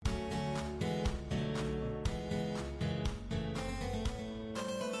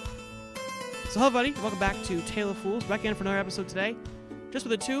So hello everybody, welcome back to Tale of Fools. Back in for another episode today. Just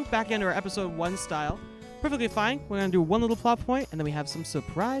with the two, back into our episode 1 style. Perfectly fine. We're going to do one little plot point, and then we have some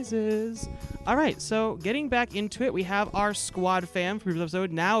surprises. Alright, so getting back into it, we have our squad fam for previous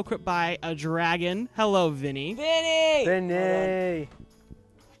episode, now equipped by a dragon. Hello, Vinny. Vinny!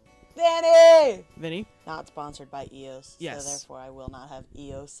 Vinny. Not sponsored by EOS, Yes. so therefore I will not have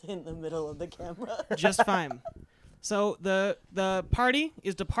EOS in the middle of the camera. Just fine. So the party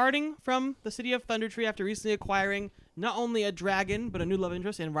is departing from the city of Thundertree after recently acquiring not only a dragon, but a new love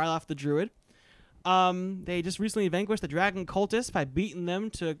interest in Ryloth the Druid. They just recently vanquished the dragon cultists by beating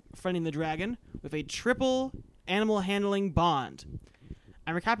them to friending the dragon with a triple animal handling bond.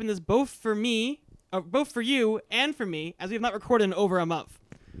 I'm recapping this both for you, and for me, as we have not recorded in over a month.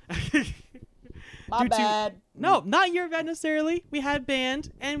 My bad. No, not your bad necessarily. We had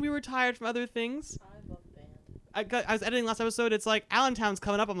band, and we were tired from other things. I love band. I was editing last episode. It's like Allentown's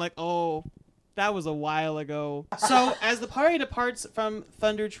coming up. I'm like, oh, that was a while ago. So as the party departs from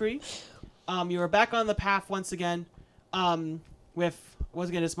Thundertree, you are back on the path once again. With once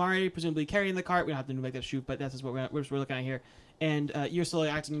again, it's Mari presumably carrying the cart. We don't have to make that shoot, but that's just what we're looking at here. And you're still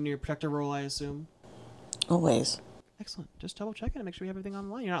acting in your protector role, I assume. Always. Excellent. Just double checking to make sure we have everything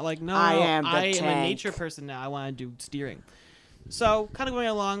online. You're not like, no, I am a tank. nature person now. I want to do steering. So kind of going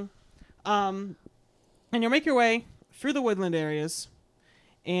along. And you'll make your way through the woodland areas,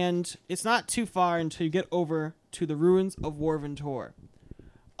 and it's not too far until you get over to the ruins of Warventor.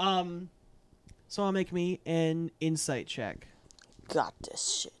 So I'll make me an insight check. Got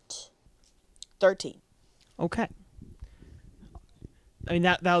this shit. 13. Okay. I mean,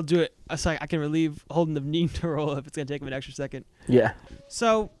 that'll do it. So I can relieve holding the knee to roll if it's going to take him an extra second. Yeah.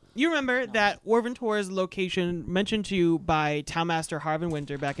 So you remember that Warventor's location mentioned to you by Townmaster Harvin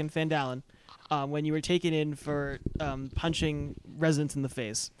Winter back in Fandalin. When you were taken in for punching residents in the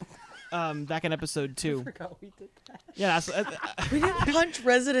face. Back in episode 2. I forgot we did that. Yeah. We didn't punch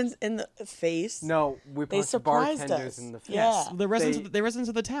residents in the face. No, we They punched surprised bartenders us. in the face. Yeah. The residents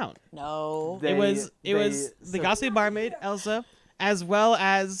of the town. No. They- it was the gossipy barmaid, Elsa, as well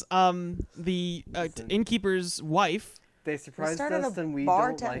as the innkeeper's wife. They surprised started us, a and we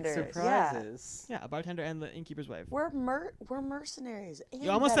don't like bartender. surprises. Yeah, a bartender and the innkeeper's wife. We're mercenaries. And You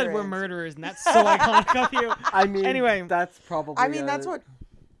almost said we're veterans. murderers, and that's so iconic of you. I mean, Anyway. that's probably. I mean, that's what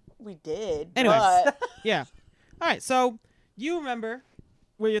we did. Anyways. But Yeah. All right. So you remember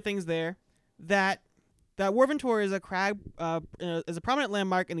with your things there that Warventor is a prominent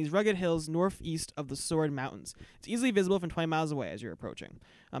landmark in these rugged hills northeast of the Sword Mountains. It's easily visible from 20 miles away as you're approaching.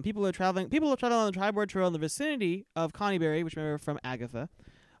 People are traveling on the Triboard Trail in the vicinity of Connieberry, which remember from Agatha.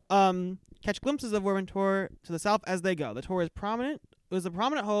 Catch glimpses of Warventor to the south as they go. The Tor is prominent. It was the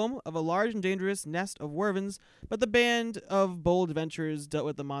prominent home of a large and dangerous nest of Wervins, but the band of bold adventurers dealt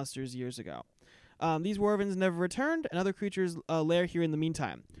with the monsters years ago. These Wervins never returned, and other creatures lair here in the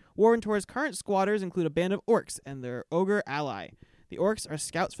meantime. Warventor's current squatters include a band of orcs and their ogre ally. The orcs are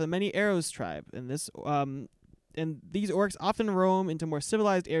scouts for the Many Arrows tribe, and these orcs often roam into more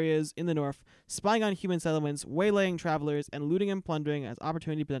civilized areas in the north, spying on human settlements, waylaying travelers, and looting and plundering as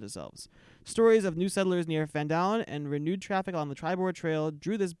opportunity presents itself. Stories of new settlers near Fandalin and renewed traffic on the Triboard Trail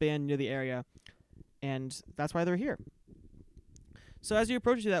drew this band near the area, and that's why they're here. So as you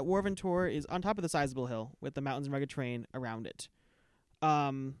approach that, Warventor is on top of the sizable hill with the mountains and rugged terrain around it.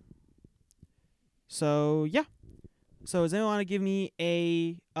 So yeah. So does anyone want to give me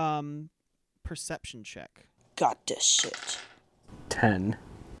a perception check? got this shit. 10.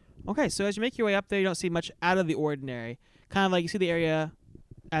 Okay, so as you make your way up there, you don't see much out of the ordinary. Kind of like you see the area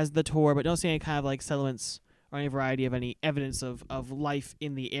as the Tor, but don't see any kind of like settlements or any variety of any evidence of life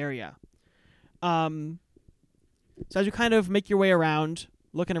in the area. So as you kind of make your way around,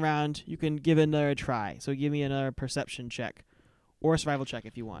 looking around, you can give it another try. So give me another perception check or a survival check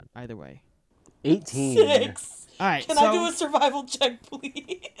if you want. Either way. 18. 6. All right. Can so, I do a survival check,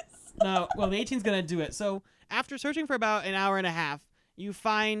 please? No, well, the 18's going to do it. So after searching for about an hour and a half, you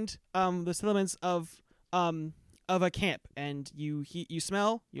find the settlements of a camp, and you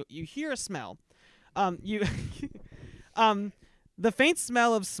smell, you hear a smell. The faint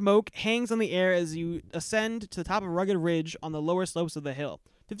smell of smoke hangs on the air as you ascend to the top of a rugged ridge on the lower slopes of the hill.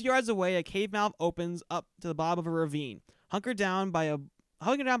 50 yards away, a cave mouth opens up to the bottom of a ravine. Hunkered down by a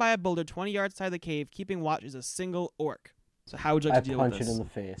boulder 20 yards outside the cave, keeping watch is a single orc. So how would you like to deal with punch this? it in the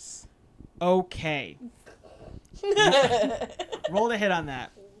face. Okay. Roll to hit on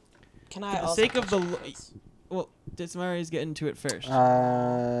that. Can I For the also sake of the... punch this? Well, Dismari's getting to it first.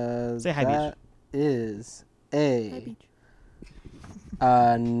 Say hi, Beach. That is a Hi, Beach.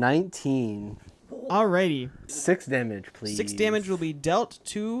 19. Alrighty. 6 damage, please. 6 damage will be dealt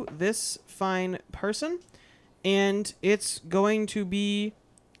to this fine person, and it's going to be,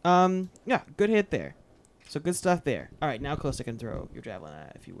 yeah, good hit there. So good stuff there. All right, now Callista can throw your javelin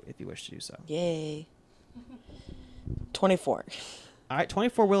at it if you wish to do so. Yay. 24. All right,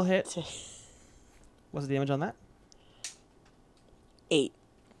 24 will hit. What's the damage on that? 8.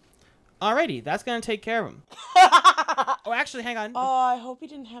 Alrighty, that's gonna take care of him. Oh, actually, hang on. Oh, I hope he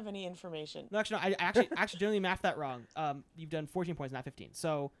didn't have any information. No, actually, no, I actually generally mapped that wrong. You've done 14 points, not 15.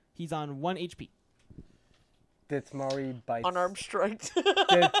 So he's on 1 HP. Ditsmari bites. Unarmed strike.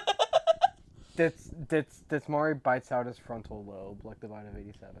 Ditsmari bites out his frontal lobe like the bite of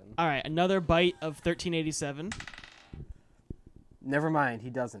 87. All right, another bite of 1387. Never mind, he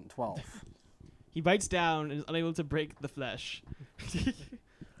doesn't. 12. He bites down and is unable to break the flesh.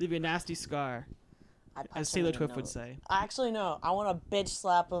 Leave you a nasty scar, as Sailor Twift would say. I actually know. I want to bitch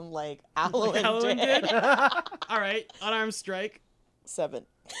slap him like Alwyn did. did. All right, unarmed strike. 7.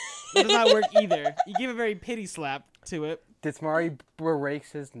 That does not work either. You give a very pity slap to it. Ditsmari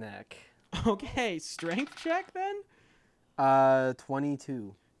breaks his neck. Okay, strength check then.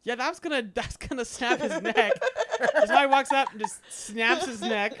 22. Yeah, that's gonna snap his neck. Somebody walks up and just snaps his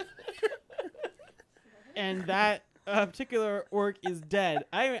neck, and that particular orc is dead.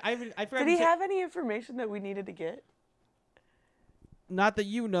 I forgot. Did he have any information that we needed to get? Not that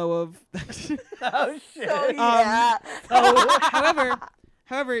you know of. Oh shit! Oh yeah.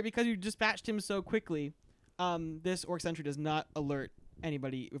 However, because you dispatched him so quickly, this orc sentry does not alert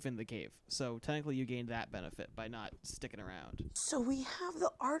anybody within the cave. So technically, you gained that benefit by not sticking around. So we have the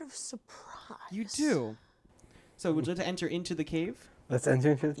art of surprise. You do. So would you like to enter into the cave? Let's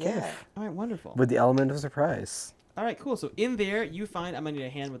enter into the Yeah. cave. All right, wonderful. With the element of surprise. All right, cool. So in there, you find. I'm gonna need a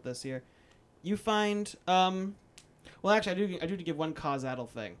hand with this here. You find. Well, actually, I do give one causatal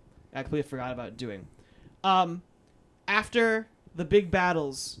thing. I completely forgot about doing. After the big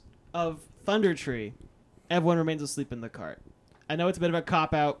battles of Thunder Tree, everyone remains asleep in the cart. I know it's a bit of a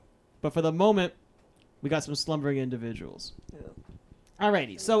cop out, but for the moment, we got some slumbering individuals. Yeah.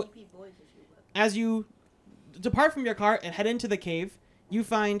 Alrighty, so as you depart from your cart and head into the cave, you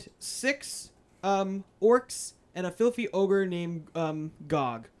find 6 orcs and a filthy ogre named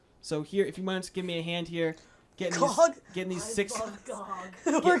Gog. So here, if you want to give me a hand here, getting these 6. Gog.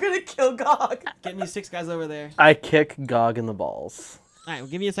 We're gonna kill Gog. Getting these 6 guys over there. I kick Gog in the balls. All right, well,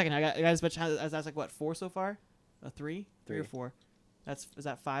 give me a second. I got as much. That's like what, 4 so far? A 3 or 4? Is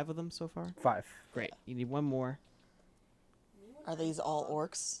that 5 of them so far? 5. Great. You need 1 more. Are these all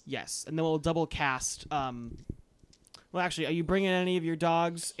orcs? Yes, and then we'll double cast. Well, actually, are you bringing any of your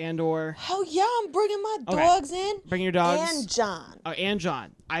dogs and/or? Hell yeah, I'm bringing my Okay. dogs in. Bring your dogs. And John. Oh, and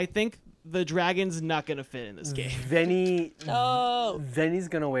John. I think the dragon's not gonna fit in this game. Vinny's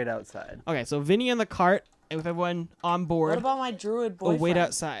gonna wait outside. Okay, so Vinny in the cart, and with everyone on board. What about my druid Oh, boyfriend? wait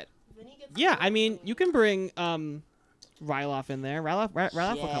outside. Yeah, I mean, you can bring Ryloff in there. Ryloff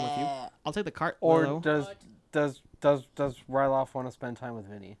will come with you. I'll take the cart. Or Willow. does Ryloff want to spend time with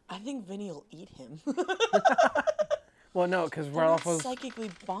Vinny? I think Vinny will eat him. Well, no, because They're Ryloff not was.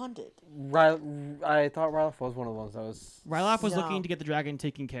 psychically bonded. I thought Ryloff was one of the ones that was. Ryloff was No. looking to get the dragon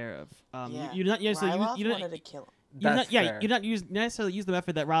taken care of. Yeah. You not necessarily Ryloff you don't wanted to kill him. That's fair. you not necessarily use the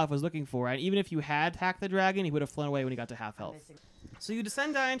method that Ryloff was looking for. And even if you had hacked the dragon, he would have flown away when he got to half health. So you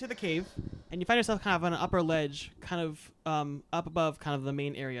descend down into the cave, and you find yourself kind of on an upper ledge, kind of up above kind of the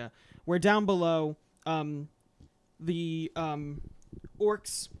main area, where down below the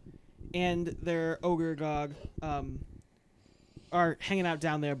orcs and their ogre Gog are hanging out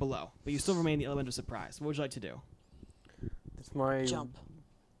down there below. But you still remain the element of surprise. What would you like to do? It's my Jump.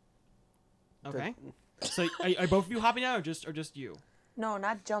 Okay. So are both of you hopping out, or just you? No,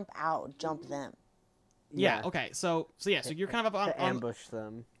 not jump out. Jump them. Yeah. Okay. So you're kind of up to on. ambush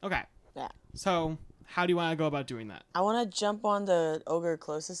them. Okay. Yeah. So how do you want to go about doing that? I want to jump on the ogre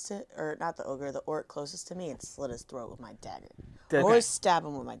closest to, or not the ogre, the orc closest to me, and slit his throat with my dagger. That- Or stab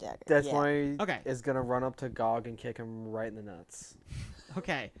him with my dagger. That's yeah. why Okay. is gonna run up to Gog and kick him right in the nuts.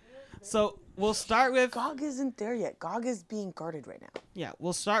 Okay. So we'll start with Gog isn't there yet. Gog is being guarded right now. yeah.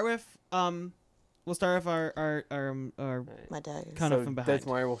 We'll start with our My dagger. kind of from behind. That's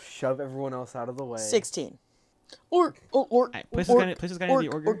why we'll shove everyone else out of the way. 16. Orc. Orc. Right, place this guy near the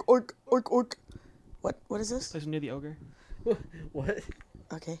ogre. Orc. What is this? Place him near the ogre. What?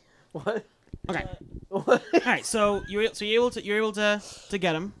 Okay. What? Okay. What? All right. So you're able to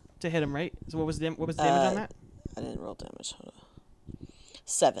get him, to hit him, right? So what was the damage on that? I didn't roll damage. Hold on.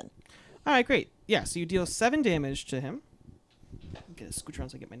 7. All right. Great. Yeah. So you deal 7 damage to him. Get a scooch around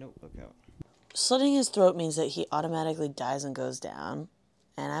so I get my notebook out. Slitting his throat means that he automatically dies and goes down.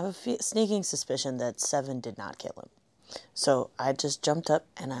 And I have a sneaking suspicion that 7 did not kill him. So I just jumped up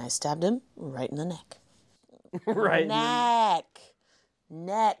and I stabbed him right in the neck. Right. Neck.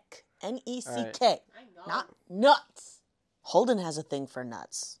 N-E-C-K. Not nuts. Holden has a thing for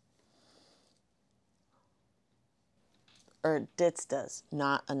nuts. Or Ditz does,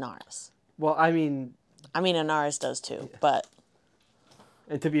 not Anaris. Well, I mean, Anaris does too, but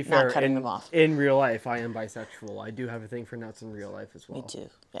and to be fair, cutting them off. in real life, I am bisexual. I do have a thing for nuts in real life as well. Me too,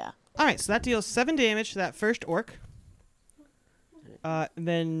 yeah. All right, so that deals 7 damage to that first orc.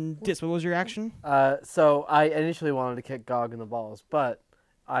 Then, Dis, what was your action? So I initially wanted to kick Gog in the balls, but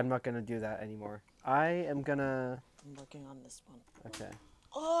I'm not going to do that anymore. I'm working on this one. Okay.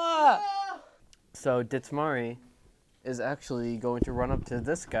 Oh! So Ditsmari is actually going to run up to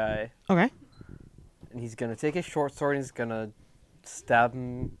this guy, Okay. and he's going to take his short sword and he's going to stab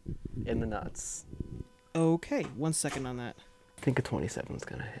him in the nuts. Okay, 1 second on that. I think a 27 is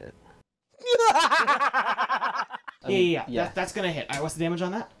going to hit. Yeah. That's going to hit. All right, what's the damage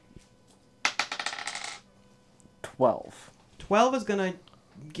on that? 12. 12 is going to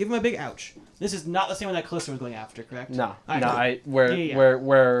give him a big ouch. This is not the same one that Calista was going after, correct? No. All right, no, cool.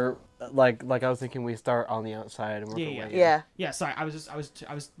 where like I was thinking we start on the outside and work our way in. Yeah. Yeah, sorry. I was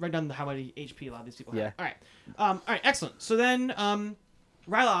writing down how many HP a lot of these people have. Yeah. All right, excellent. So then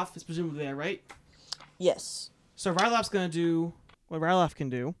Ryloff is presumably there, right? Yes. So Ryloff's going to do what Ryloff can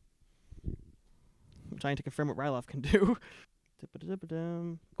do. I'm trying to confirm what Ryloff can do.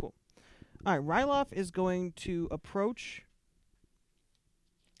 Cool. All right, Ryloff is going to approach,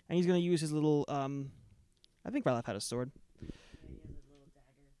 and he's going to use his little, I think Ryloff had a sword.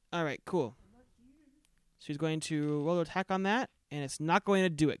 All right, cool. So he's going to roll an attack on that, and it's not going to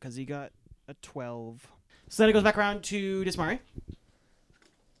do it because he got a 12. So then it goes back around to Dismari.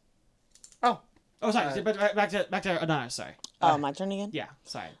 Oh, sorry. Back to Adonis, sorry. Oh, my turn again? Yeah,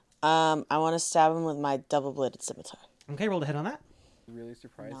 sorry. I want to stab him with my double-bladed scimitar. Okay, roll the hit on that. Really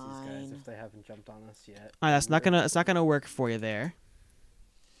surprised these guys 9. if they haven't jumped on us yet. All right, it's not gonna work for you there.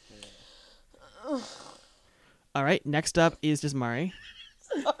 All right, next up is Dismari.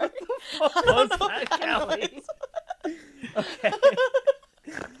 What was that, Kelly? Okay.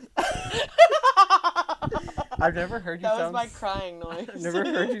 I've never heard you That sound... was my crying noise. I've never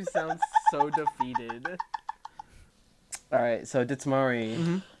heard you sound so defeated. Alright, so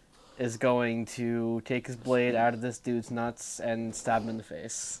Ditsmari is going to take his blade out of this dude's nuts and stab him in the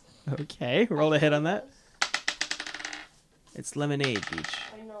face. Okay, roll a hit on that. It's Lemonade Beach.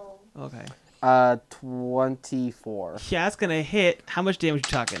 I know. Okay. 24. Yeah, that's gonna hit. How much damage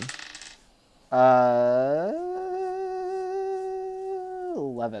you talking?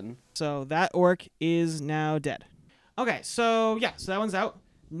 11. So that orc is now dead. Okay, so yeah, so that one's out.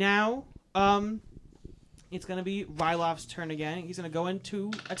 Now, it's gonna be Ryloff's turn again. He's gonna go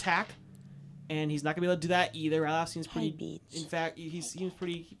into attack, and he's not gonna be able to do that either. Ryloff seems pretty. Beach. In fact, he seems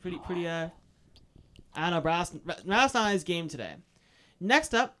pretty. I don't know. Ryloff's not on his game today.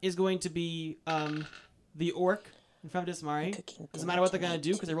 Next up is going to be the orc in front of Dismari. Doesn't matter what they're gonna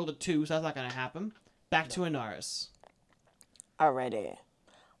do because they rolled a 2, so that's not gonna happen. Back to Anaris. Alrighty.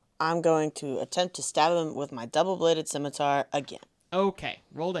 I'm going to attempt to stab him with my double-bladed scimitar again. Okay,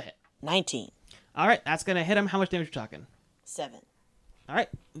 roll to hit. 19. All right, that's gonna hit him. How much damage you talking? 7. All right,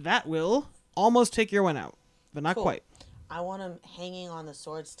 that will almost take your one out, but not Cool. quite. I want him hanging on the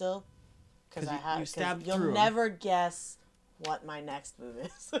sword still. 'Cause Because you stabbed you'll through him. never guess what my next move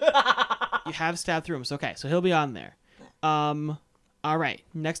is. You have stabbed through him, so okay, so he'll be on there. All right,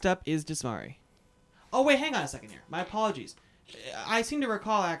 next up is Dismari. Oh wait, hang on a second here. My apologies. I seem to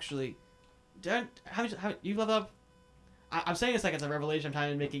recall actually. How you level up? I'm saying this like it's a revelation. I'm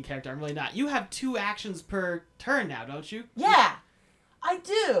trying to make a character. I'm really not. You have 2 actions per turn now, don't you? Yeah, I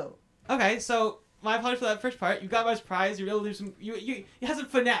do. Okay, so my apologies for that first part. You got my surprise. You were able to do some. You had some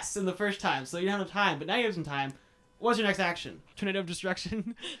finesse in the first time, so you didn't have no time. But now you have some time. What's your next action? Tornado of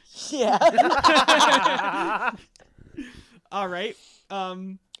Destruction. Yeah. All right.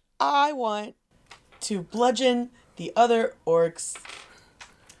 I want to bludgeon the other orcs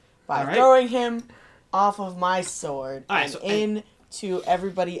by throwing him off of my sword and into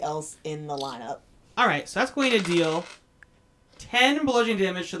everybody else in the lineup. All right, so that's going to deal 10 bludgeoning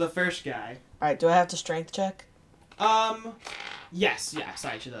damage to the first guy. All right, do I have to strength check? Yes. Yeah,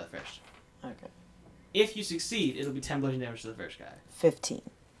 sorry, I should do that first. Okay. If you succeed, it'll be 10 bludgeoning damage to the first guy. 15.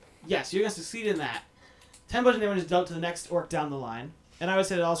 Yes, you're going to succeed in that. 10 bludgeoning damage is dealt to the next orc down the line. And I would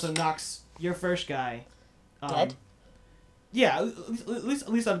say it also knocks your first guy... dead? Yeah, at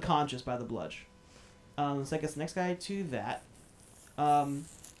least unconscious by the bludge. So I guess the next guy to that.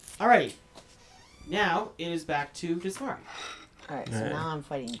 Alrighty. Now, it is back to Dismari. Alright, so now I'm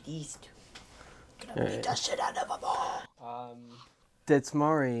fighting these two. Gonna beat the shit out of them all.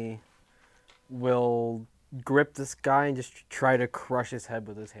 Ditsmari will grip this guy and just try to crush his head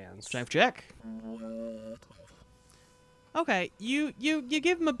with his hands. Strength check. Okay, you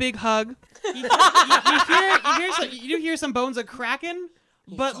give him a big hug. You hear some bones are cracking,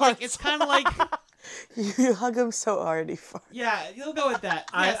 but like it's kind of like you hug him so hard he farts. Yeah, you'll go with that.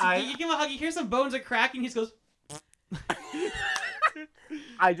 You give him a hug. You hear some bones are cracking. He just goes.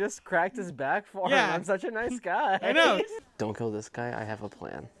 I just cracked his back for him. I'm such a nice guy. I know. Don't kill this guy. I have a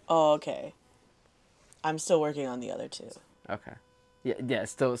plan. Oh, okay. I'm still working on the other two. Okay. Yeah.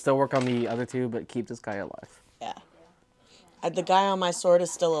 Still work on the other two, but keep this guy alive. Yeah. The guy on my sword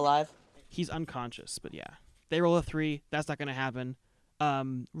is still alive. He's unconscious, but yeah. They roll a 3. That's not going to happen.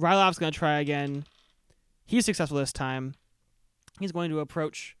 Rylov's going to try again. He's successful this time. He's going to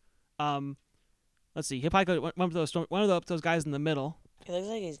approach. Let's see. He'll probably go to one of those guys in the middle. It looks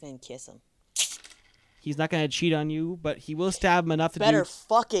like he's going to kiss him. He's not going to cheat on you, but he will stab him enough to Better do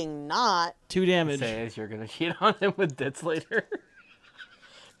fucking not. 2 damage. Say you're going to cheat on him with Dits later.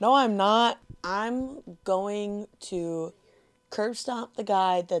 No, I'm not. I'm going to curb stomp the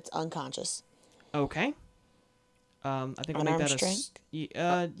guy that's unconscious. Okay. I think we'll make Unarmed that strength?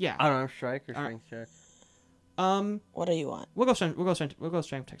 yeah. Unarmed strike or strength check? What do you want? We'll go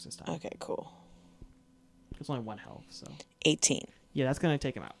strength text this time. Okay, cool. It's only 1 health, so 18. yeah, that's gonna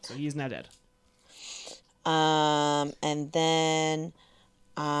take him out. So he's now dead. And then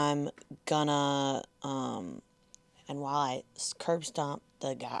I'm gonna and while I curb stomp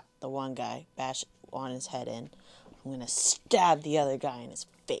the one guy, bash on his head in, I'm gonna stab the other guy in his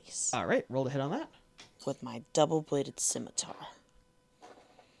face. All right, roll to hit on that. With my double-bladed scimitar.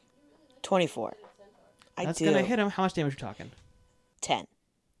 24. That's gonna hit him. How much damage are you talking? 10.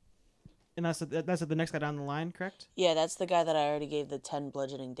 And that's the next guy down the line, correct? Yeah, that's the guy that I already gave the 10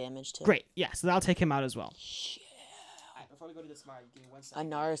 bludgeoning damage to. Great. Yeah, so that'll take him out as well. Yeah. All right, before we go to this, Mari, give me 1 second.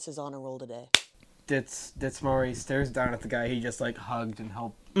 Anaris is on a roll today. Ditsmari stares down at the guy he just like hugged and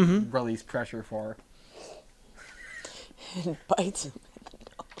helped release pressure for. And bites him in the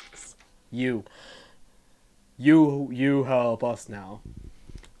nose. You help us now.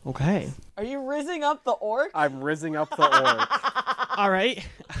 Okay. Are you rizzing up the orc? I'm rizzing up the orc. All right.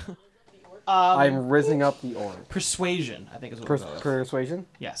 I'm rizzing up the orc. Persuasion, I think is what we're going with. Persuasion?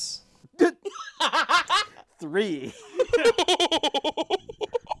 Yes. 3.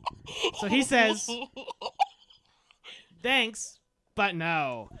 So he says, thanks, but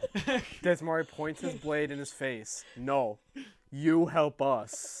no. Ditsmari points his blade in his face. No. You help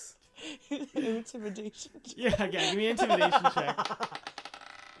us. Intimidation. Yeah, give me an intimidation check.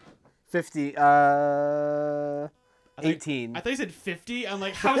 50. 18. I thought you said 50. I'm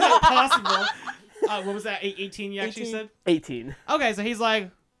like, how is that possible? What was that? 18 you actually 18. said? 18. Okay, so he's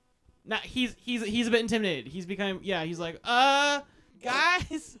like, he's a bit intimidated. He's like,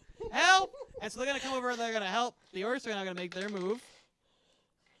 guys, help! And so they're gonna come over and they're gonna help. The orcs are not gonna make their move.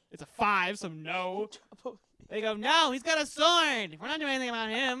 It's a 5, so no. They go, no, he's got a sword. We're not doing anything about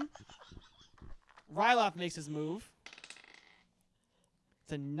him. Rylov makes his move.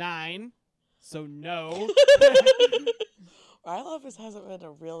 It's a 9, so no. Rylov hasn't been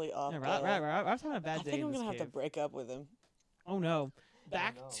a really off. Yeah, Rylov's having a bad I day. think I'm in gonna this have to cave. break up with him. Oh no.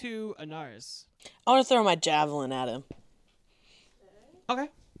 Back to Anaris. I want to throw my javelin at him. Okay.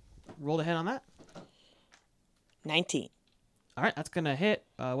 Roll to hit on that. 19. All right, that's gonna hit.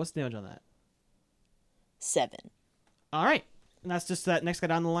 What's the damage on that? 7. All right, and that's just that next guy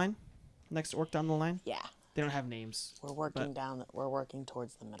down the line. Next orc down the line. Yeah. They don't have names. We're working We're working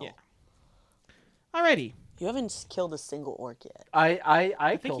towards the middle. Yeah. Alrighty. You haven't killed a single orc yet.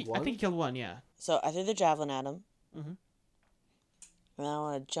 I killed one. I think he killed one. Yeah. So I threw the javelin at him. Mhm. And then I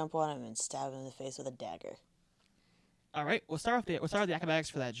want to jump on him and stab him in the face with a dagger. All right. We'll start with the acrobatics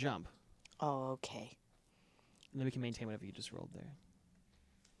for that jump, Oh, okay. and then we can maintain whatever you just rolled there.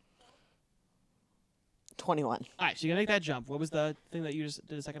 21. All right. So you're gonna make that jump. What was the thing that you just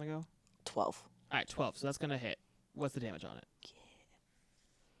did a second ago? 12. All right, 12. So that's gonna hit. What's the damage on it?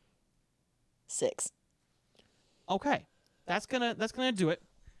 6. Okay. That's gonna do it.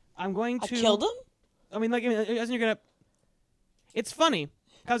 I'm going to. I killed him? I mean, like, as you're gonna. It's funny.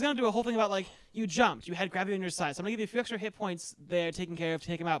 I was gonna do a whole thing about like you jumped, you had gravity on your side, so I'm gonna give you a few extra hit points there, taken care of to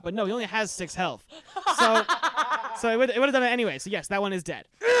take him out. But no, he only has 6 health, so it would have done it anyway. So yes, that one is dead.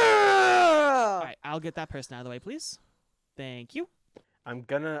 All right, I'll get that person out of the way, please. Thank you. I'm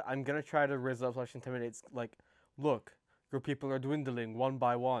gonna try to rizz up / intimidate. Like, look, your people are dwindling one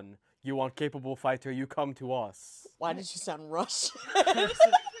by one. You want capable fighter, you come to us. Why did you sound rushed?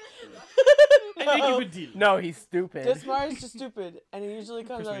 I think you would deal. No, he's stupid. Dismari's just stupid, and he usually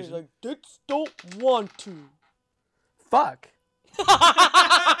comes out and he's like, Dits don't want to. Fuck.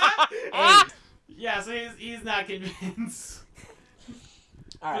 Yeah, so he's not convinced.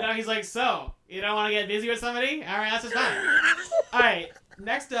 All right. But now he's like, so, you don't want to get busy with somebody? All right, that's just fine. All right,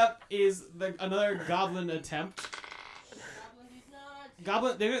 next up is another goblin attempt.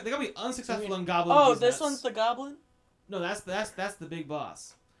 Goblin, they're gonna be unsuccessful in goblin. Oh, this one's the goblin? No, that's the big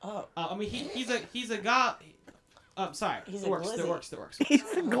boss. Oh. I mean, he's a god. Sorry, He's the a works. glizzy. He's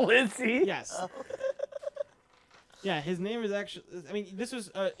a glizzy. Yes. Oh. Yeah, his name is actually. I mean, this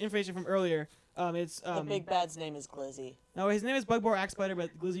was information from earlier. It's The big bad's name is Glizzy. No, his name is Bugboar Axe Spider,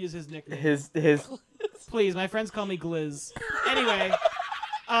 but Glizzy is his nickname. His. Please, my friends call me Glizz. Anyway,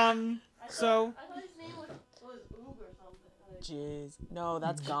 so. I thought his name was Oog or something. Jeez. No,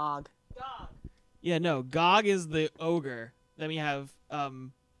 that's Gog. Yeah, no, Gog is the ogre. Then we have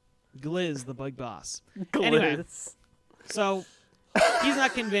Glizz, the bug boss. Glizz. Anyway, so he's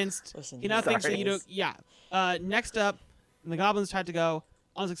not convinced. Listen, He now thinks that sorry. you don't. Yeah. Next up, the goblins tried to go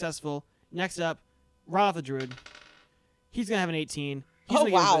unsuccessful. Next up, Roth the druid. He's gonna have an 18. He's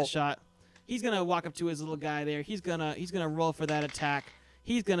gonna give it a shot. He's gonna walk up to his little guy there. He's gonna roll for that attack.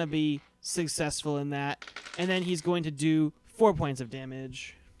 He's gonna be successful in that, and then he's going to do 4 points of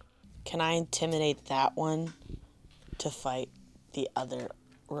damage. Can I intimidate that one to fight the other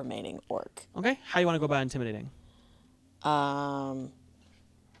remaining orc? Okay, how do you want to go about intimidating? I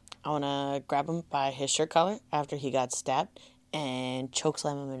want to grab him by his shirt collar after he got stabbed and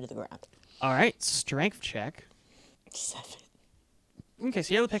chokeslam him into the ground. All right, strength check. 7. Okay,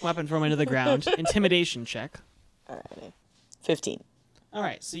 so you have to pick him up and throw him into the ground. Intimidation check. Alrighty. 15. All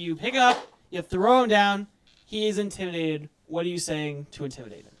right, so you pick him up, you throw him down. He is intimidated. What are you saying to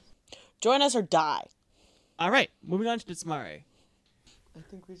intimidate him? Join us or die. All right, moving on to Ditsmari. I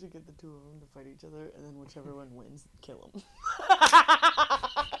think we should get the two of them to fight each other, and then whichever one wins, kill him.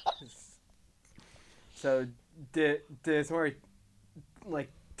 So, Dismari,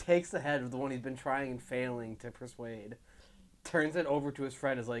 takes the head of the one he's been trying and failing to persuade, turns it over to his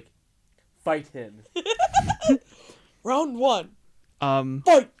friend, is like, fight him. Round 1.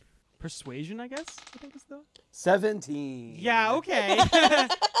 Fight! Persuasion, I guess? I think is the... 17. Yeah, okay.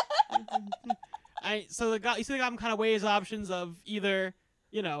 So you see the goblin kind of weighs options of either,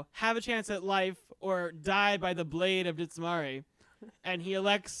 have a chance at life or die by the blade of Ditsmari. And he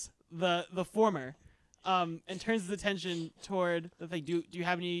elects the former. And turns his attention toward the thing. Do you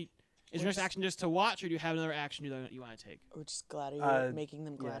have any... Is your next action just to watch, or do you have another action you want to take? Or just gladiator, making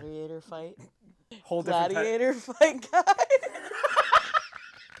them gladiator fight. Whole different Gladiator fight guy.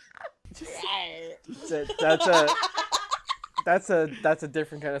 That's a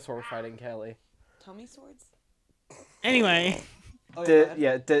different kind of sword fighting, Kelly. Tummy swords? Anyway.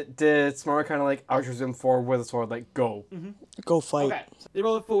 Did Smart kind of ushers him forward with a sword, go. Mm-hmm. Go fight. Okay. They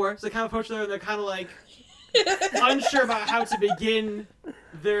roll a 4, so they kind of approach there, and they're kind of unsure about how to begin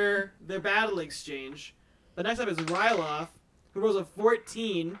their battle exchange. But next up is Ryloff, who rolls a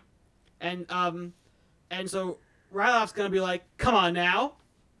 14, and so Ryloff's gonna be like, "Come on now,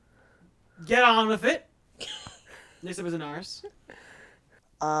 get on with it." Next up is Anaris.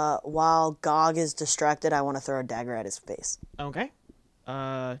 While Gog is distracted, I want to throw a dagger at his face. Okay.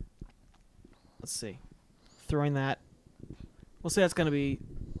 Let's see. Throwing that. We'll say that's gonna be.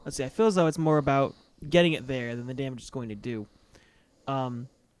 Let's see. I feel as though it's more about getting it there than the damage it's going to do.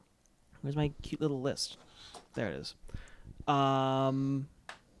 Where's my cute little list? There it is. We'll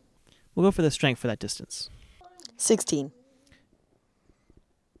go for the strength for that distance. 16.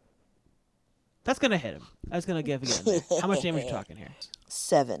 That's gonna hit him. That's gonna give again. How much damage are you talking here?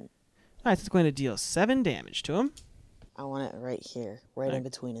 7. All right, so it's going to deal 7 damage to him. I want it right here, right in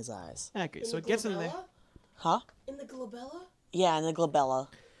between his eyes. Okay, so it gets in there. Huh? In the glabella? Yeah, in the glabella.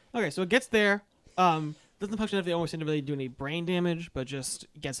 Okay, so it gets there. Doesn't function if they almost didn't really do any brain damage, but just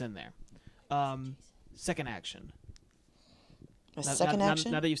gets in there. Second action. My second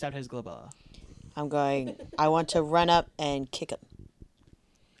action? Now that you've stabbed his glabella. I want to run up and kick him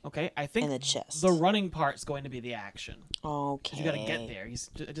Okay, I think in the chest. the running part's going to be the action. Okay. You got to get there.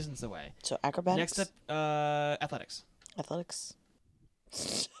 He's a distance away. So acrobatics? Next up, athletics. Athletics.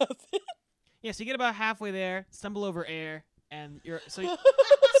 Yeah, so you get about halfway there, stumble over air, and you're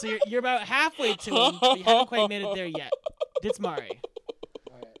you're about halfway to him, but you haven't quite made it there yet. Ditsmari.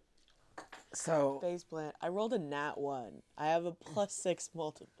 So Face plant. I rolled a nat 1. I have a +6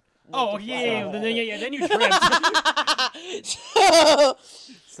 multiple. Oh yeah, then you tripped.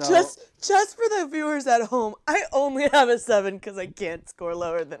 Just for the viewers at home, I only have a 7 because I can't score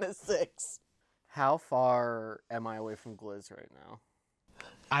lower than a 6. how far am I away from Glizz right now?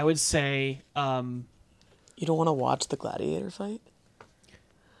 I would say You don't want to watch the gladiator fight?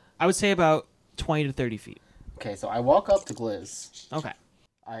 I would say about 20 to 30 feet. Okay, so I walk up to Glizz. Okay.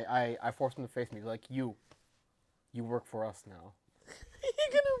 I force him to face me. Like, you work for us now.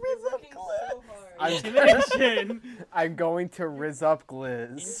 You're gonna riz up Glizz. Intimidation. I'm going to riz up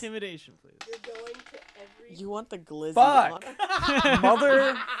Glizz. Intimidation, please. You're going to every. You want the glizzy Fuck!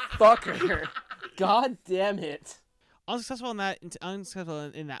 on? Motherfucker! God damn it! Unsuccessful in that.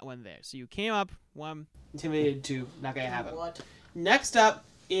 Unsuccessful in that one there. So you came up 1, intimidated 2. Not gonna happen. What? Next up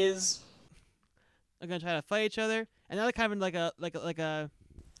is they're gonna try to fight each other, and they're kind of in like a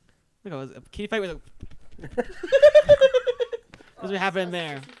kitty fight with a. What's happening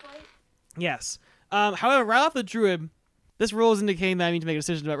there? Yes. However, Rylaf the Druid, this rule is indicating that I need to make a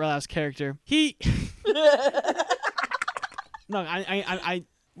decision about Rylaf's character.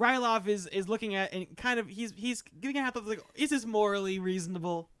 Rylaf is looking at and kind of he's giving a half of like, is this morally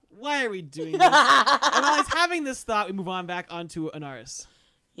reasonable? Why are we doing this? And while he's having this thought, we move on back onto Anaris.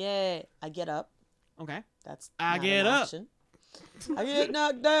 Yay! I get up. Okay. That's I not get an up. option. I get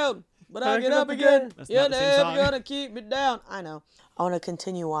knocked down, but I get up again. That's You're not the same never song. gonna keep me down. I know. I want to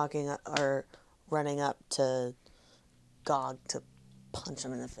continue walking or running up to Gog to punch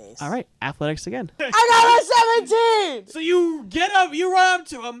him in the face. All right, athletics again. I got a 17! So you get up, you run up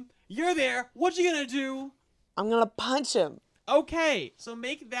to him. You're there. What you gonna do? I'm gonna punch him. Okay, so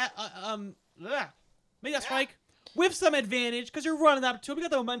make that make that strike with some advantage because you're running up to him. We got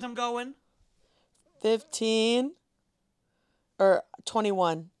the momentum going. 15 or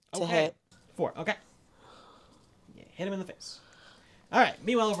 21 to Okay. hit. 4. Okay. Yeah, hit him in the face. All right.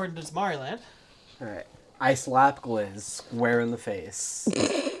 Meanwhile, over in Tomorrowland. Alright. I slap Glizz square in the face.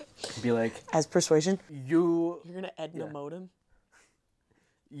 Be like, As persuasion, you you're gonna Edna mode him.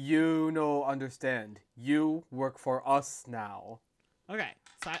 understand. You work for us now. Okay.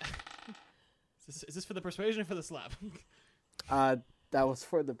 So is this for the persuasion or for the slap? That was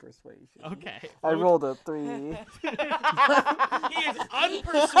for the persuasion. Okay. I rolled a 3. He is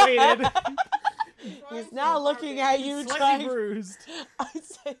unpersuaded. He's now looking at you Slightly trying. bruised. I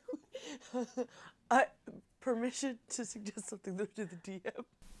say, permission to suggest something to the DM.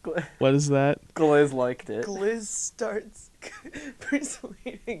 What is that? Glizz liked it. Glizz starts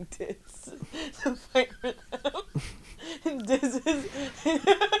persuading Diz to fight for them. And Diz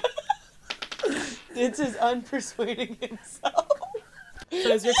is unpersuading himself. So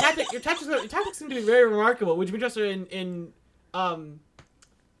your tactics seem to be very remarkable. Would you be interested in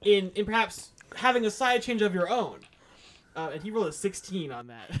perhaps having a side change of your own? And he rolled a 16 on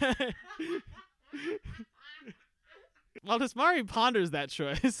that. While Desmari ponders that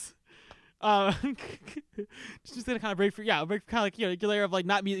choice, just gonna kind of break kind of like your layer of like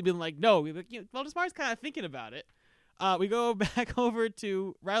not immediately being like no. While Desmari's kind of thinking about it, we go back over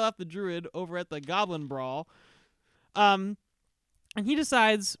to Rylaf the Druid over at the Goblin Brawl, and he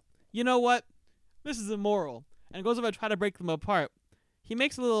decides, you know what, this is immoral, and goes over to try to break them apart. He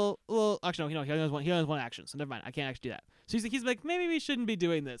makes a little. Actually, no, he only has one action, so never mind. I can't actually do that. So he's like, maybe we shouldn't be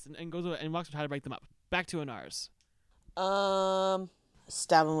doing this, and goes over and walks to try to break them up. Back to Anars.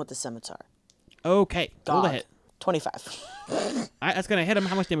 Stab him with the scimitar. Okay, roll the hit. 25. All right, that's gonna hit him.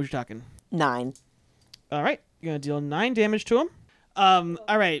 How much damage are you talking? 9. All right, you're gonna deal 9 damage to him.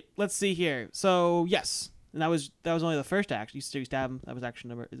 All right, let's see here. So yes, and that was only the first action. You stab him. That was action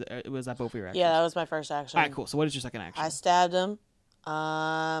number. Was that both of your actions? Yeah, that was my first action. All right, cool. So what is your second action? I stabbed him.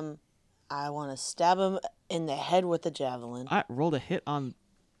 I want to stab him in the head with the javelin. All right, roll a hit on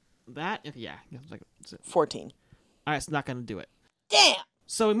that. Yeah, it's like 14. all right, it's not gonna do it. Damn!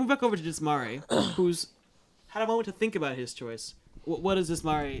 So we move back over to Dismari, who's had a moment to think about his choice. What does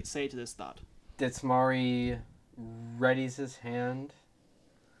Dismari say to this thought? Ditsmari readies his hand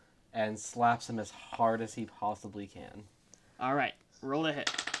and slaps him as hard as he possibly can. All right, roll a hit.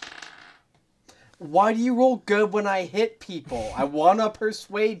 Why do you roll good when I hit people? I want to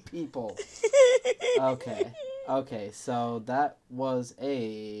persuade people. Okay, so that was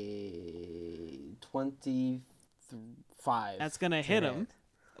a 25. That's going to hit him.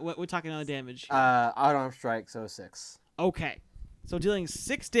 We're talking on damage. Unarmed strike, so 6. Okay, so dealing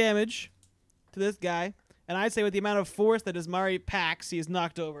 6 damage to this guy, and I'd say with the amount of force that Dismari packs, he is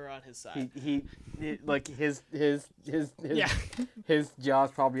knocked over on his side. He like his Yeah. his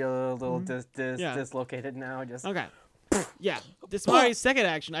jaw's probably a little dislocated now. Just Okay. Yeah. Dismari's second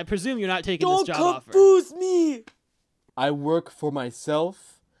action, I presume you're not taking Don't this job offer. confuse me! I work for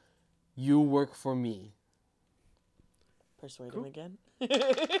myself. You work for me. Persuade him again.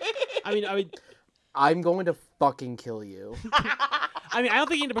 I mean, I'm going to fucking kill you. I don't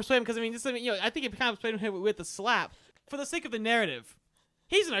think you need to persuade him because I think you kind of persuade him with the slap for the sake of the narrative.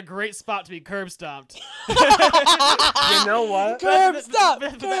 He's in a great spot to be curb stomped. You know what? Curb stop.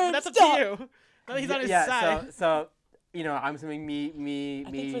 That's up to you. No, he's on his yeah, side. so I'm assuming me.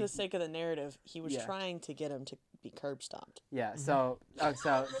 I think for the sake of the narrative, he was Yeah. trying to get him to be curb stomped. Yeah. Mm-hmm. So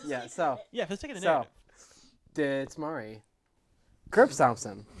Yeah, for the sake of the narrative. It's Mari. Curb stomps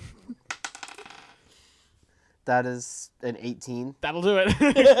him. That is an 18. That'll do it.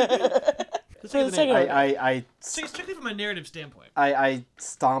 For the sake of I Strictly from a narrative standpoint. I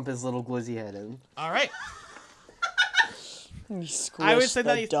stomp his little glizzy head in. All right. he squished I would say the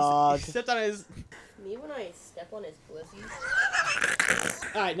that he dog. stepped on his. Me when I step on his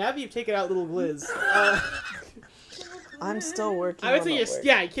glizzies. All right, now that you've taken out little Glizz, I'm still working. I would on say my you're, work.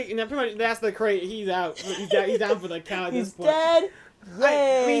 yeah, pretty much that's the crate. He's out. He's down for the count at He's this point. dead.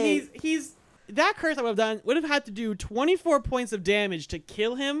 Yay. I mean, he's that curse I would have had to do 24 points of damage to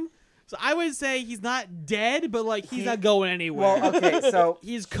kill him. So I would say he's not dead, but like he's not going anywhere. Well, okay, so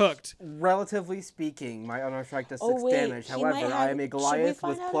he's cooked. relatively speaking, my unarmed strike does 6 Oh, wait, damage. he might However, have- I am a should we Goliath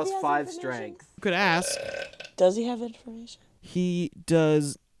find with out if plus he has 5 information? strength. You could ask. Does he have information? He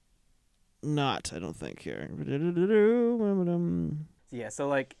does not. I don't think here. Yeah, so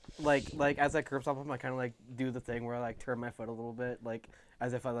like as I curb stomp him, I kind of like do the thing where I like turn my foot a little bit, like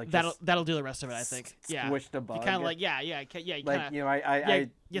as if I like That'll do the rest of it. I think. Yeah. squished a bug. You kind of like you like kind of you know I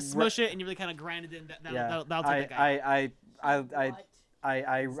you smush it and you really kind of grind it in. That'll take I that guy.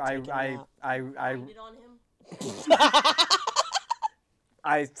 Grind it on him.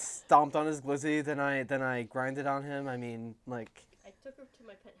 I stomped on his glizzy, then I grinded on him. I mean, like. I took her to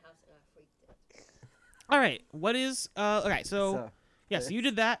my penthouse and I freaked it. All right. What is okay? So yeah. So you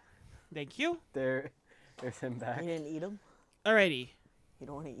did that. Thank you. There's him back. You didn't eat him? Alrighty. You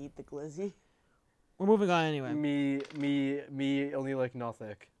don't want to eat the glizzy? We're moving on anyway. Me, only like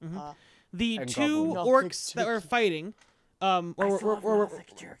nothing. The And two goblin. orcs that were fighting, we're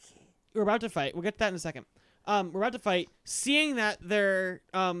about to fight. We'll get to that in a second. We're about to fight. Seeing that their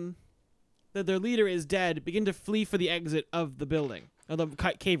leader is dead, begin to flee for the exit of the building. Or the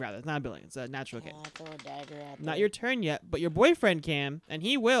cave, rather. It's not a building. It's a natural cave. Can I throw a dagger at Not them? your turn yet, but your boyfriend can, and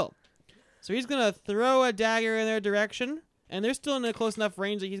he will. So he's going to throw a dagger in their direction, and they're still in a close enough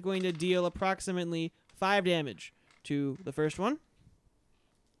range that he's going to deal approximately 5 damage to the first one.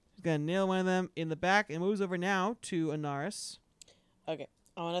 He's going to nail one of them in the back, and moves over now to Anaris. Okay.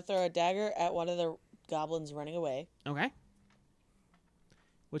 I want to throw a dagger at one of the goblins running away. Okay.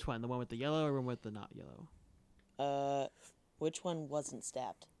 Which one? The one with the yellow or one with the not yellow? Which one wasn't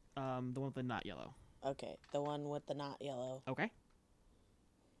stabbed? The one with the not yellow. Okay, the one with the not yellow. Okay.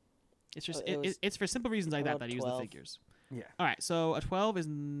 It's just it was it's for simple reasons like that rolled I use the 12. figures. Yeah. All right, so a 12 is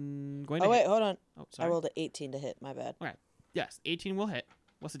going to Oh, wait, hit. hold on. Oh, I sorry. rolled an 18 to hit. My bad. Okay. Yes, 18 will hit.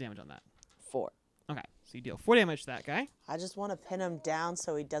 What's the damage on that? 4. Okay, so you deal 4 damage to that guy. I just want to pin him down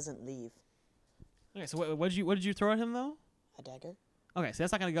so he doesn't leave. Okay, so what did you throw at him though? A dagger? Okay, so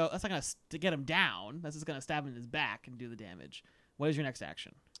that's not gonna go. That's not gonna to get him down. That's just gonna stab him in his back and do the damage. What is your next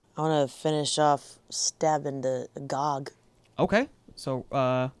action? I want to finish off stabbing the Gog. Okay, so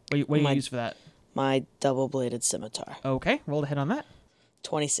what do you My- use for that? My double-bladed scimitar. Okay, roll the hit on that.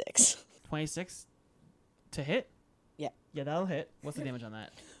 26. 26 to hit. Yeah. Yeah, that'll hit. What's the damage on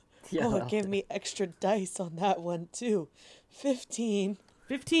that? Yeah. Oh, it gave me extra dice on that one, too. 15.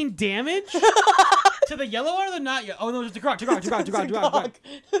 15 damage to the yellow one or the not yellow? Oh no, just to Grog.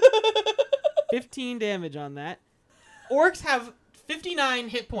 15 damage on that. Orcs have 59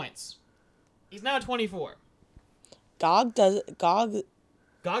 hit points. He's now at 24. Gog, Gog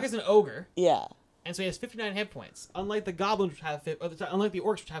is an ogre, yeah. and so he has 59 hit points. Unlike the goblins, which have unlike the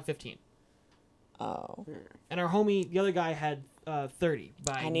orcs, which have 15. Oh. And our homie, the other guy, had 30.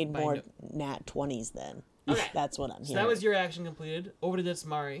 I need more nat 20s then. Okay. That's what I'm So hearing. that was your action completed. Over to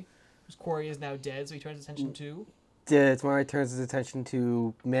Ditsmari, whose quarry is now dead, so he turns his attention to. Ditsmari turns his attention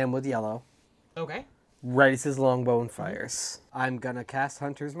to man with yellow, Okay. readies his longbow and fires. I'm gonna cast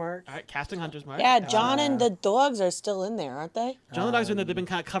Hunter's Mark. All right, casting Hunter's Mark. Yeah, John and the dogs are still in there, aren't they? John and the dogs are in there. They've been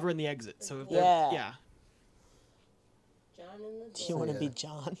kind of covering the exit. So if they're, Yeah. yeah. John and the Do you want to Yeah. be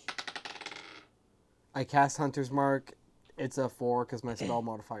John? I cast Hunter's Mark. It's a 4 because my spell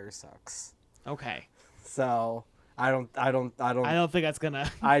modifier sucks. Okay. So I don't I don't think that's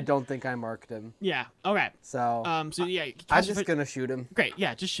gonna. I don't think I marked him. Yeah. Okay. So So yeah. I'm cast your just gonna shoot him. Great.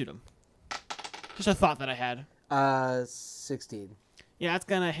 Yeah. Just shoot him. Just a thought that I had. 16. Yeah, that's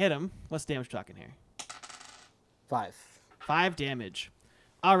gonna hit him. What's the damage we're talking here? 5. 5 damage.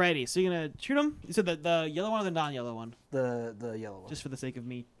 Alrighty. So you're gonna shoot him. You said the yellow one or the non-yellow one? The yellow one. Just for the sake of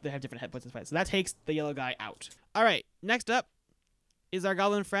me, they have different hit points in fight. So that takes the yellow guy out. All right. Next up is our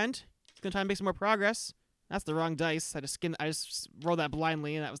goblin friend. He's gonna try and make some more progress. That's the wrong dice. I just rolled that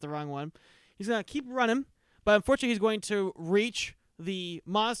blindly, and that was the wrong one. He's gonna keep running, but unfortunately, he's going to reach the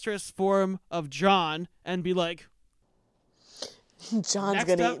monstrous form of John and be like, John's next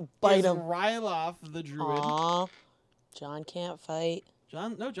gonna up bite is him. Ryloth the druid. Aw. John can't fight.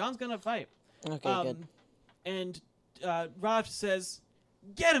 John's gonna fight. Okay, good. And Ryloth says,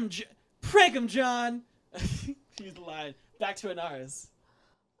 "Get him, prank him, John." Use the line. Back to Anaris.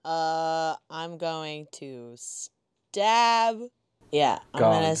 I'm going to stab. Yeah, I'm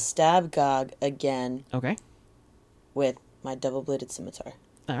Gog. gonna stab Gog again Okay. with my double-bladed scimitar.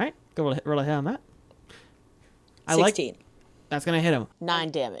 All right. Go roll a hit on that. 16. That's gonna hit him.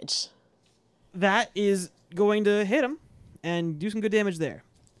 9 damage. That is going to hit him and do some good damage there.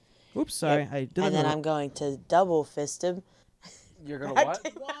 Oops, sorry. Yep. I did And that. then I'm going to double fist him. You're gonna what?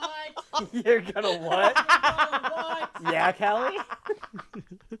 What? You're gonna what? What? Yeah, Kelly?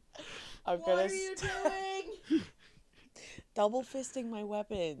 I'm What gonna are you doing? double fisting my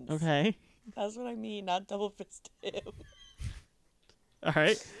weapons. Okay. That's what I mean, not double fist him. All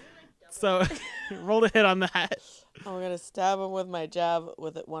right. So roll a hit on that. I'm gonna stab him with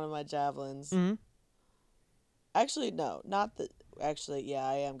one of my javelins. Mm-hmm. Actually, no, not the. Actually, yeah,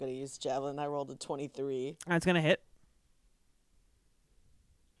 I am gonna use javelin. I rolled a 23. That's gonna hit.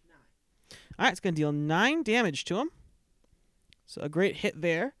 All right, it's gonna deal 9 damage to him. So a great hit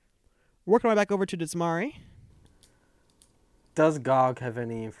there. Working my way back over to Ditsmari. Does Gog have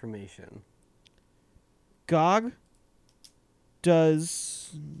any information? Gog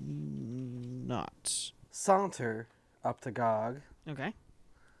does not. Saunter up to Gog, Okay.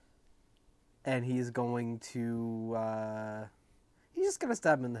 and he's going to. He's just gonna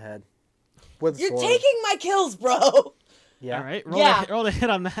stab him in the head with a You're sword. taking my kills, bro. Yeah. All right. Yeah. Roll a hit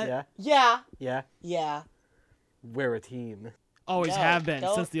on that. Yeah. Yeah. Yeah. Yeah. We're a team. Always No, have been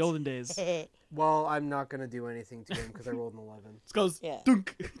don't. since the olden days. Well, I'm not gonna do anything to him because I rolled an 11. This goes Yeah.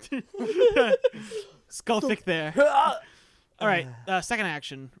 dunk. Skull thick there. All right. Second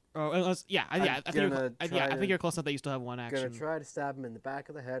action. Yeah. I think you're close enough that you still have one action. Gonna try to stab him in the back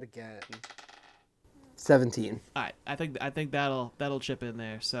of the head again. 17. All right. I think that'll chip in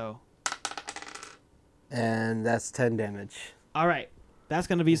there. So. And that's 10 damage. All right. That's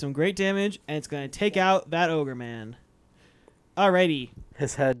gonna be some great damage, and it's gonna take out that ogre man. Alrighty.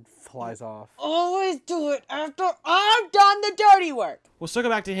 His head flies off. Always do it after I've done the dirty work. We'll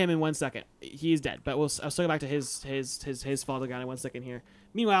circle back to him in 1 second. He's dead, but I'll circle back to his father guy in 1 second here.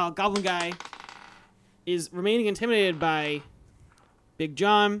 Meanwhile, Goblin guy is remaining intimidated by Big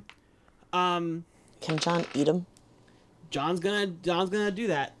John. Can John eat him? John's gonna do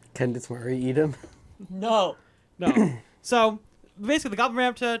that. Can Ditsmari eat him? No. No. So basically, the Goblin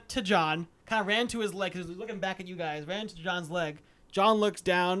ran up to John, kind of ran to his leg because he was looking back at you guys. Ran to John's leg. John looks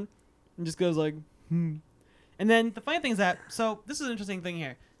down and just goes like, And then the funny thing is that, so this is an interesting thing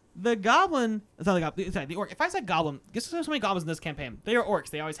here. The goblin, it's not the goblin, sorry, the orc. If I said goblin, guess there's so many goblins in this campaign. They are orcs.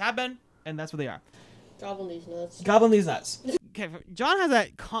 They always have been, and that's what they are. Goblin these nuts. Goblin these nuts. Okay, John has that,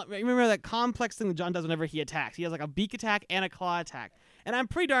 remember that complex thing that John does whenever he attacks. He has like a beak attack and a claw attack. And I'm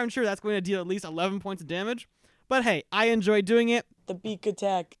pretty darn sure that's going to deal at least 11 points of damage. But hey, I enjoy doing it. The beak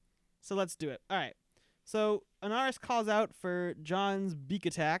attack. So let's do it. All right. So Anaris calls out for John's beak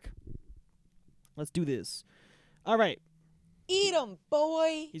attack. Let's do this. All right. Eat him,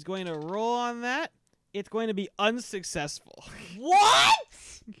 boy. He's going to roll on that. It's going to be unsuccessful. What?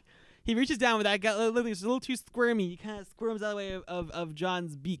 He reaches down with that guy. Literally, it's a little too squirmy. He kind of squirms out of the way of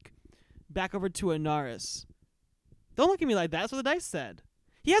John's beak. Back over to Anaris. Don't look at me like that. That's what the dice said.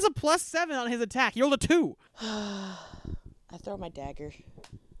 He has a +7 on his attack. He rolled a 2. I throw my dagger.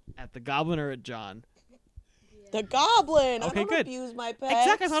 At the goblin or at John? The goblin. Okay, I don't good. abuse my pets.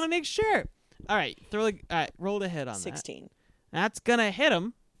 Exactly. I just want to make sure. All right. Roll a hit on 16. that. That's going to hit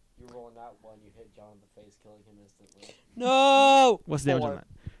him. You rolling that one, you hit John in the face, killing him instantly. No. What's the damage on 4. that?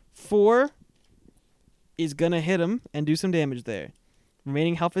 4 is going to hit him and do some damage there.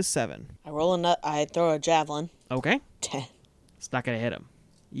 Remaining health is 7. I throw a javelin. Okay. 10. It's not going to hit him.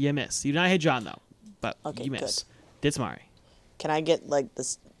 You miss. You did not hit John, though. But Okay, you miss. Ditsmari. Can I get like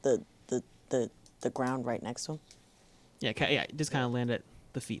this the ground right next to him? Yeah, just kind of land at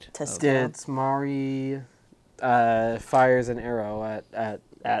the feet. Test of- it. Ditsmari fires an arrow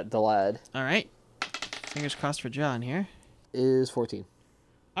at the lad. All right. Fingers crossed for John here. Is 14.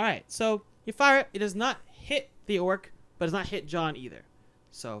 All right. So you fire it. It does not hit the orc, but does not hit John either.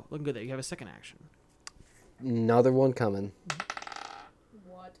 So looking good there. You have a second action. Another one coming.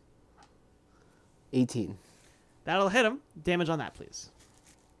 What? 18. That'll hit him. Damage on that, please.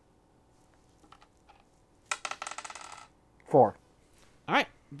 4. All right.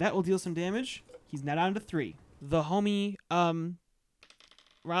 That will deal some damage. He's now down to 3. The homie,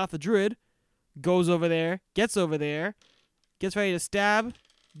 right off the druid, goes over there, gets ready to stab,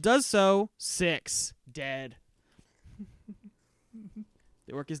 does so, 6, dead.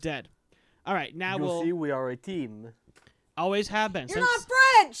 The orc is dead. All right, now You'll see we are a team. Always have been. You're not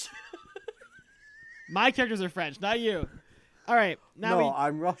French! My characters are French, not you. All right, now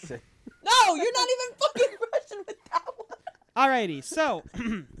I'm Russian. No, you're not even fucking Russian with that one. Alrighty, so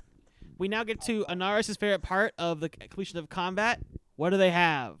we now get to Anaris' favorite part of the completion of combat. What do they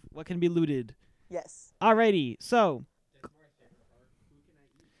have? What can be looted? Yes. Alrighty, so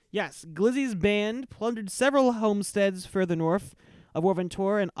yes, Glizzy's band plundered several homesteads further north of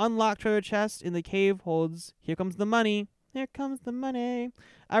Warventor and unlocked treasure chests in the cave holds. Here comes the money. Here comes the money.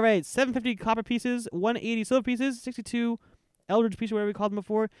 All right, 750 copper pieces, 180 silver pieces, 62 eldritch pieces, whatever we called them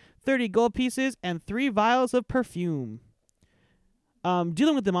before, 30 gold pieces, and 3 vials of perfume.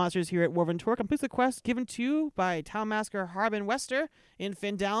 Dealing with the monsters here at Warventor completes the quest given to you by Townmaster Harbin Wester in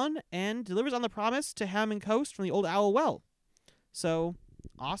Findalen and delivers on the promise to Ham and Coast from the Old Owl Well. So,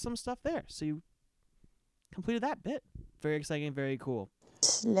 awesome stuff there. So you completed that bit. Very exciting, very cool.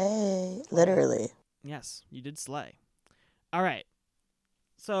 Slay. Literally. Yes, you did slay. All right.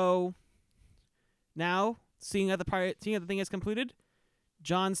 So now, seeing that the thing is completed,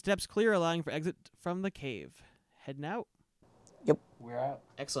 John steps clear, allowing for exit from the cave. Heading out. Yep. We're out.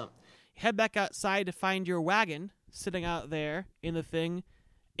 Excellent. Head back outside to find your wagon sitting out there in the thing,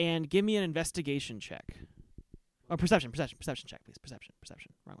 and give me an investigation check. Or perception check, please. Perception.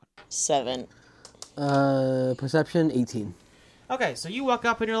 Wrong one. 7. Perception 18. Okay, so you walk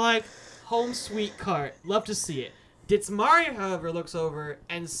up and you're like, home sweet cart. Love to see it. Ditsmari, however, looks over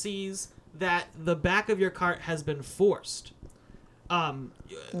and sees that the back of your cart has been forced.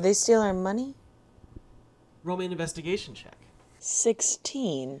 They steal our money? Roll me an investigation check.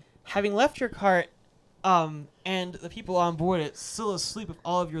 16. Having left your cart, and the people on board it still asleep with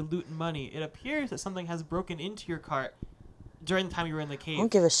all of your loot and money, it appears that something has broken into your cart during the time you were in the cave. I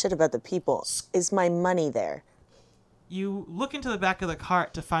don't give a shit about the people. Is my money there? You look into the back of the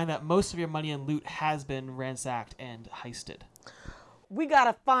cart to find that most of your money and loot has been ransacked and heisted. We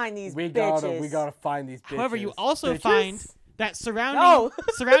gotta find these bitches. We gotta find these bitches. However, you also Bitches? find that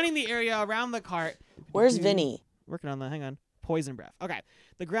surrounding the area around the cart. Where's Vinny? Working on that. Hang on. Poison breath. Okay.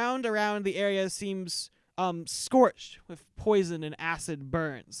 The ground around the area seems scorched with poison and acid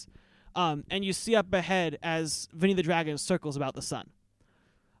burns. And you see up ahead as Vinny the Dragon circles about the sun.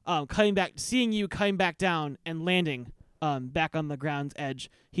 Seeing you cutting back down and landing back on the ground's edge,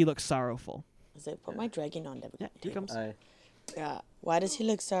 he looks sorrowful. Does it put my dragon on? Yeah, here comes. Yeah. Why does he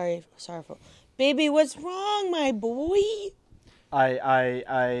look sorrowful? Baby, what's wrong, my boy?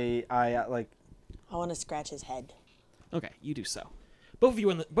 I I want to scratch his head. Okay, you do so. Both of you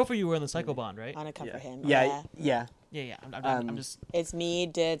were in the cycle bond, right? I want to comfort him. Yeah. Yeah. I'm just. It's me,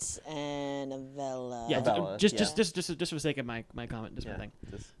 Ditz, and Avella. Yeah, Avella, just for the sake of my comment, just for the thing.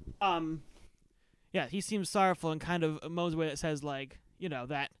 Yeah, he seems sorrowful and kind of moans away. That says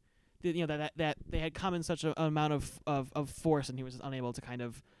that they had come in such an amount of force, and he was unable to kind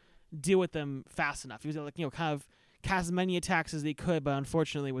of deal with them fast enough. He was kind of cast as many attacks as he could, but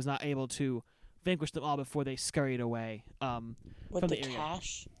unfortunately was not able to vanquish them all before they scurried away. With from the area.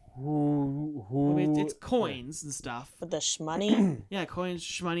 cash? It's coins and stuff. With the shmoney? Yeah, coins,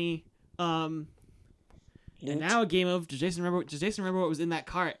 shmoney. And Loot? now a game of does Jason remember what was in that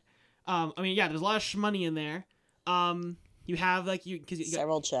cart? There's a lot of shmoney in there. You have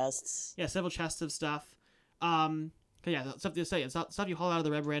several chests. Yeah, several chests of stuff. Stuff to say. It's stuff you haul out of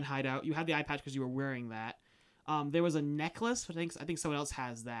the Red Brand hideout. You had the eye patch because you were wearing that. There was a necklace, which I think someone else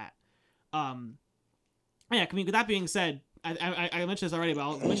has that. With that being said, I mentioned this already, but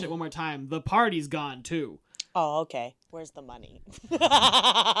I'll mention it one more time. The party's gone too. Oh, okay. Where's the money?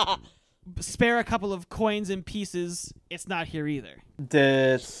 Spare a couple of coins and pieces. It's not here either.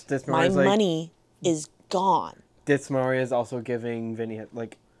 My money is gone. Ditsmari is also giving Vinny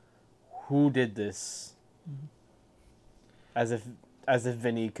who did this? Mm-hmm. As if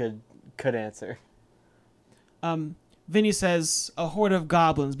Vinny could answer. Vinny says a horde of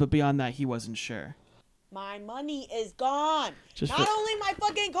goblins, but beyond that, he wasn't sure. My money is gone. Just Not only my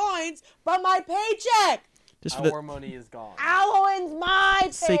fucking coins, but my paycheck. Just for Our money is gone. Alan's my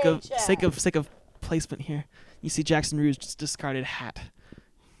paycheck. Sake of placement here. You see Jackson Rouge's just discarded hat.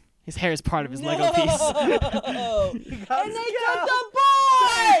 His hair is part of his Lego piece. And they took the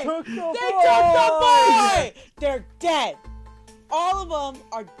boy! They took the boy! They're dead. All of them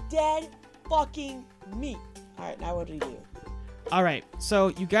are dead fucking meat. Alright, now what do we do? Alright, so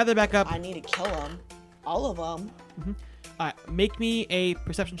you gather back up. I need to kill them. All of them. All right, make me a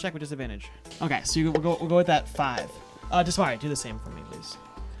perception check with disadvantage. Okay, so we'll go with that 5. Dismari, do the same for me, please.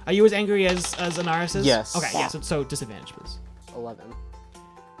 Are you as angry as Anaris is? Yes. Okay, yeah, so disadvantage, please. 11.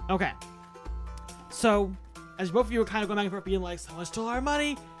 Okay. So, as both of you are kind of going back and forth being like, someone stole our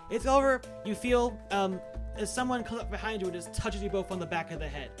money, it's over, you feel as someone comes up behind you and just touches you both on the back of the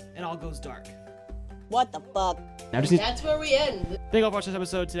head, and all goes dark. What the fuck? Now, That's where we end. Thank you all for watching this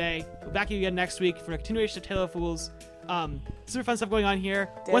episode today. We'll back you again next week for a continuation of Tale of Fools. Super fun stuff going on here.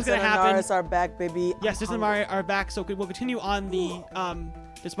 What's going to happen? Anaris are back, baby. Yes, Dismari and Mari are back, so we'll continue on the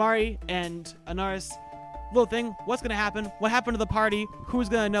Dismari and Anaris little thing. What's going to happen? What happened to the party? Who's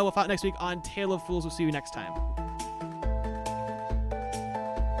going to know? We'll find out next week on Tale of Fools. We'll see you next time.